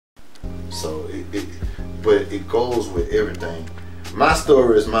So but it goes with everything. My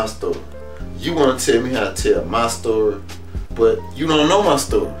story is my story. You want to tell me how to tell my story, but you don't know my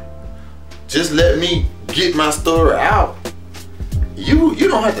story. Just let me get my story out. You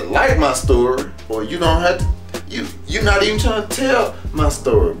don't have to like my story, or you don't have to. You're not even trying to tell my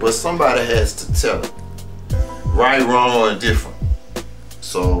story, but somebody has to tell it. Right, wrong, or indifferent.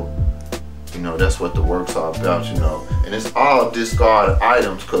 So, you know, that's what the works are about, you know. And it's all discarded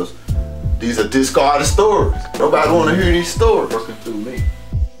items, because these are discarded stories. Nobody want to hear these stories working through me.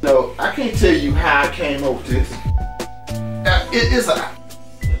 No, I can't tell you how I came up with this.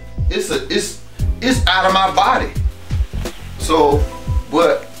 It's out of my body. So,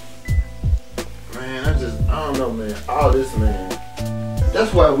 but man, I don't know, man. All this, man.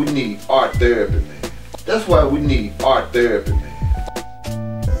 That's why we need art therapy, man. That's why we need art therapy, man.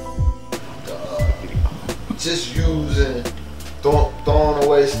 Just using, throwing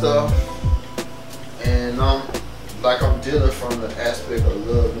away stuff, and I'm dealing from the aspect of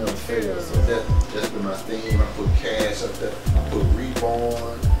love and affair. So that's been my theme. I put cash up there. I put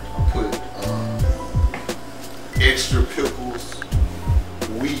reborn. I put extra pickles,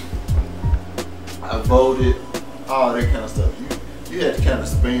 wheat. I voted, all that kind of stuff. You had to kind of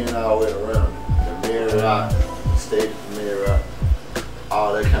spin all the way around. The mirror out, stay the mirror out,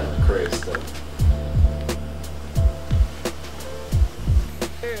 all that kind of crazy stuff.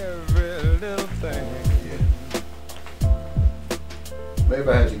 Every little thing. Yeah. Maybe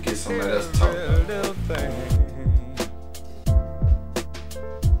I had to get somebody else to talk about.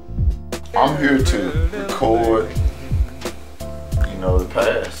 I'm here to record, you know, the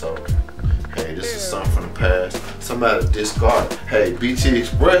past. So, hey, this is something from the past. Somebody discarded. Hey, BT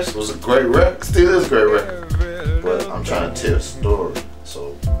Express was a great record, still is a great record. But I'm trying to tell a story.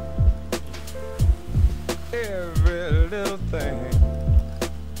 So, every little thing.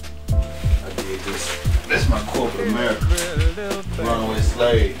 I did this. That's my corporate America. Runaway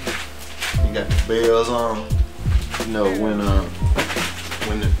slave. You got the bells on. You know,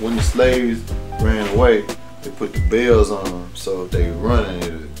 when the slaves ran away, they put the bells on them, so if they running,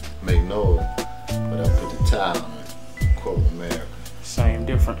 it would make noise. But I put the tie on it. Corporate America. Same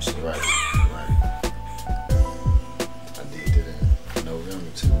difference. Right, right. I did that in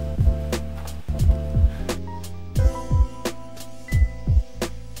November too.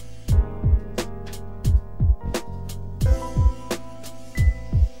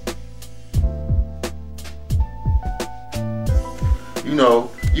 You know,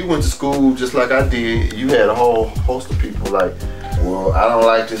 you went to school just like I did. You had a whole host of people like, well, I don't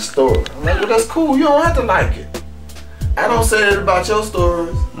like this story. I'm like, well, that's cool. You don't have to like it. I don't say that about your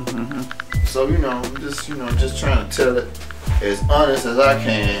stories. So, you know, I'm just trying to tell it as honest as I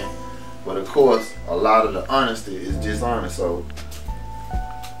can. But of course, a lot of the honesty is dishonest. So,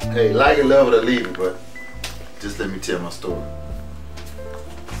 hey, like it, love it, or leave it. But just let me tell my story.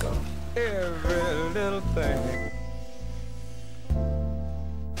 So. Every little thing.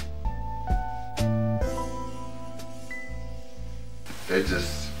 They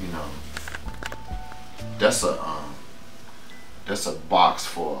just, you know, that's a box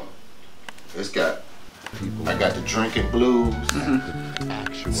for, it's got people. I got the drinking blues.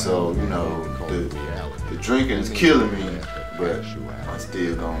 So, you know, the drinking is killing me, but I'm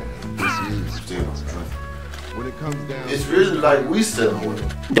still gonna drink. When it comes down, it's really like we selling with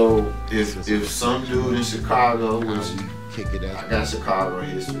it. So if some dude in Chicago, which I got Chicago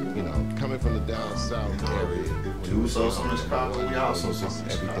history, you know, coming from the down south area. If dude saw something in Chicago, we also saw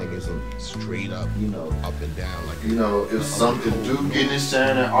something in Chicago. Everything is straight up, you know, up and down. Like, you know, if dude getting his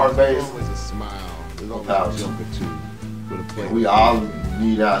shine at our base, always a smile. There's always jumping to. And we all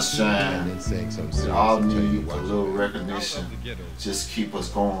need our shine. We all need a little recognition. Just keep us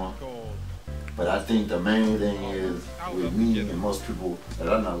going. But I think the main thing is, with me and most people that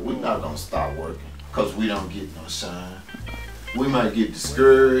I know, we're not gonna stop working because we don't get no shine. We might get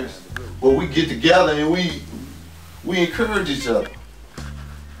discouraged, but we get together and we encourage each other.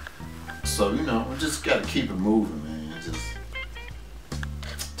 So, you know, we just gotta keep it moving, man.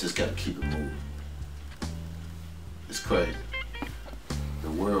 Just gotta keep it moving. It's crazy.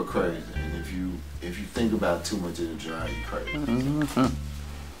 The world crazy, and if you think about it too much, it'll drive you crazy.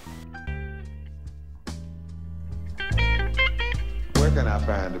 Where can I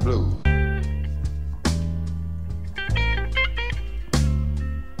find the blues?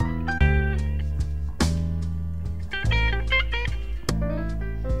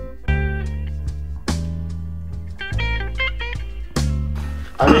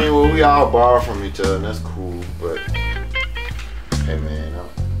 I mean, well, we all borrow from each other, and that's cool, but hey, man,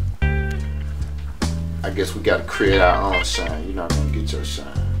 I guess we gotta create our own shine. You're not gonna get your shine.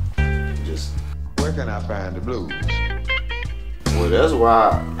 You Where can I find the blues? Well, that's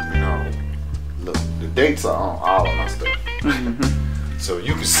why, you know, look, the dates are on all of my stuff. So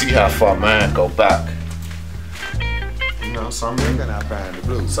you can see how far mine go back. You know, some of Where can I find the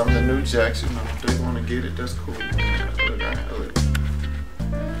blues? some of the new jacks, you know, if they want to get it, that's cool. Look.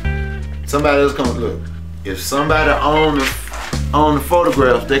 Somebody else come look. If somebody own the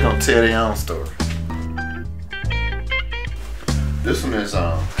photograph, they gonna tell their own story. This one is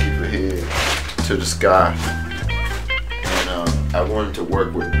keep your head to the sky, and I wanted to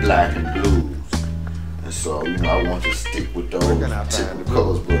work with black and blues, and so you know I want to stick with those typical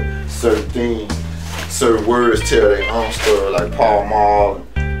colors, but certain words tell their own story, like Paul Mall,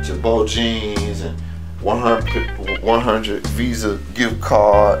 Jabot jeans, and 100 Visa gift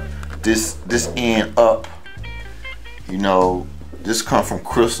card. This end up, you know, this come from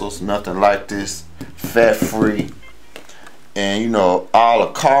crystals, nothing like this, fat free. And you know, all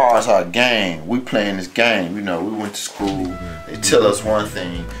the cars are a game. We playing this game. You know, we went to school. They tell us one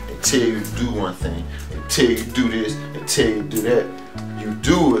thing. They tell you to do one thing. They tell you to do this. They tell you to do that. You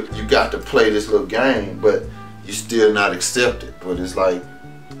do it. You got to play this little game, but you still not accepted. But it's like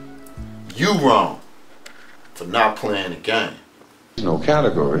you wrong for not playing the game. No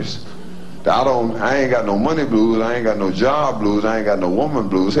categories. I ain't got no money blues. I ain't got no job blues. I ain't got no woman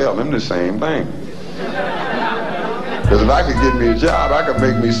blues. Hell, them the same thing. Because if I could get me a job, I could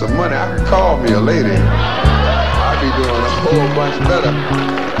make me some money. I could call me a lady. I'd be doing a whole bunch better.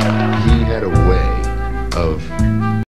 He had a way of